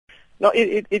No,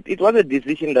 it was a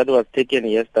decision that was taken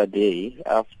yesterday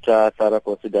after thorough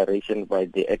consideration by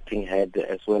the acting head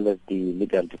as well as the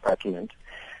legal department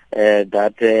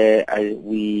that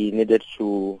we needed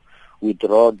to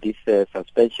withdraw this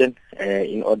suspension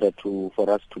in order for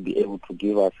us to be able to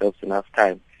give ourselves enough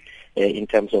time in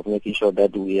terms of making sure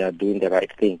that we are doing the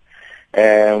right thing.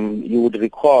 You would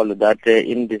recall that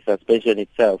in the suspension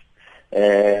itself,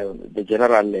 the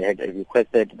general had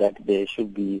requested that there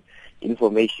should be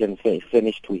information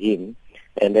furnished to him,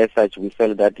 and as such we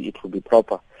felt that it would be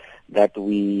proper that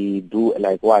we do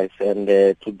likewise. And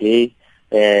today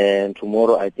and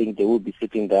tomorrow I think they will be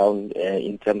sitting down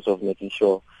in terms of making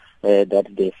sure that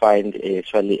they find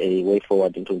actually a way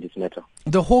forward into this matter.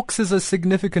 The Hawks is a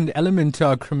significant element to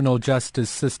our criminal justice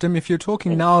system. If you're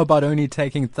talking now about only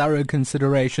taking thorough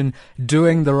consideration,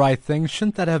 doing the right thing,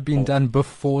 shouldn't that have been done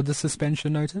before the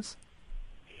suspension notice?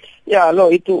 Yeah,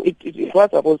 no, it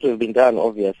was supposed to have been done,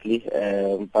 obviously,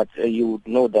 but you would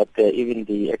know that even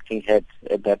the acting head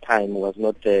at that time was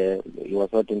not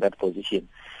in that position.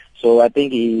 So I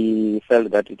think he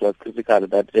felt that it was critical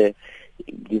that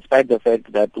despite the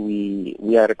fact that we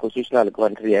are a constitutional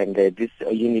country and this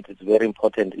unit is very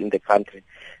important in the country,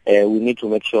 we need to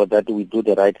make sure that we do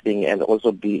the right thing and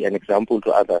also be an example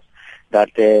to others, that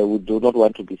we do not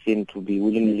want to be seen to be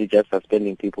willingly just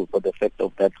suspending people for the fact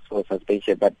of that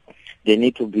suspension, but there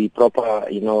need to be proper,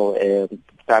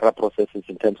 thorough processes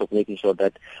in terms of making sure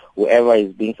that whoever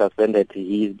is being suspended,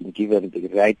 he is being given the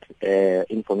right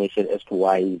information as to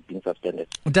why he's being suspended.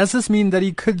 Does this mean that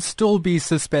he could still be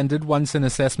suspended once an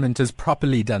assessment is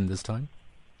properly done this time?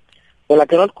 Well, I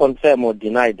cannot confirm or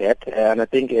deny that, and I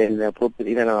think in an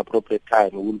appropriate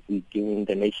time we will be giving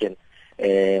the nation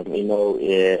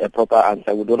a proper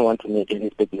answer. We don't want to make any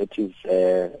speculative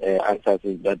answers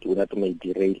that may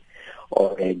derail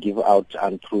or give out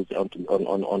untruths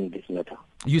on this matter.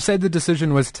 You said the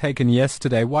decision was taken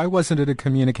yesterday. Why wasn't it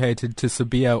communicated to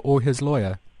Sibiya or his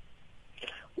lawyer?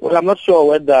 Well, I'm not sure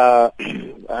where that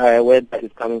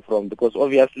is coming from, because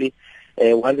obviously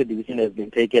once the decision has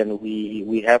been taken,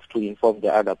 we have to inform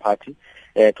the other party.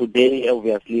 Today,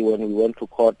 obviously, when we went to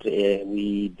court,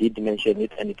 we did mention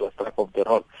it, and it was struck off the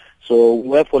roll. So we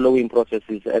were following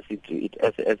processes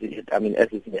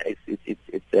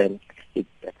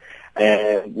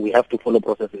we have to follow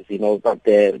processes, but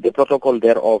the protocol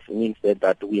thereof means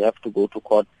that we have to go to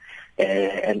court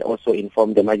and also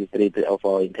inform the magistrate of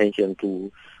our intention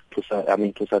to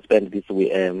suspend this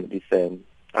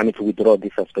to withdraw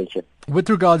this suspension. With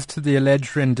regards to the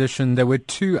alleged rendition, there were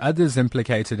two others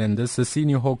implicated in this. The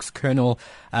senior Hawks Colonel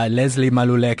Leslie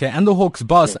Maluleke and the Hawks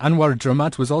boss Anwar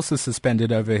Dramat was also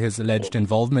suspended over his alleged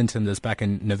involvement in this back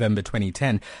in November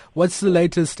 2010. What's the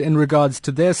latest in regards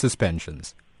to their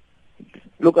suspensions?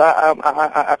 Look,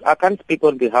 I can't speak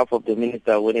on behalf of the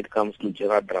minister when it comes to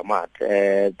Gerard Dramat.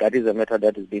 That is a matter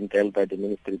that is being dealt by the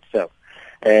ministry itself.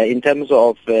 In terms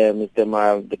of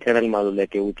the Colonel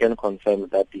Maluleke, we can confirm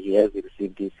that he has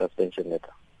received his suspension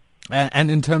letter. And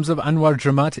in terms of Anwar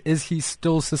Dramat, is he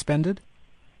still suspended?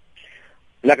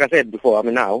 Like I said before,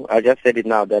 I just said it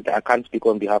now that I can't speak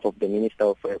on behalf of the Minister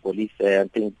of Police. I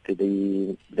think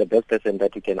the best person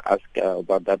that you can ask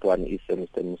about that one is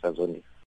Mr. Musazoni.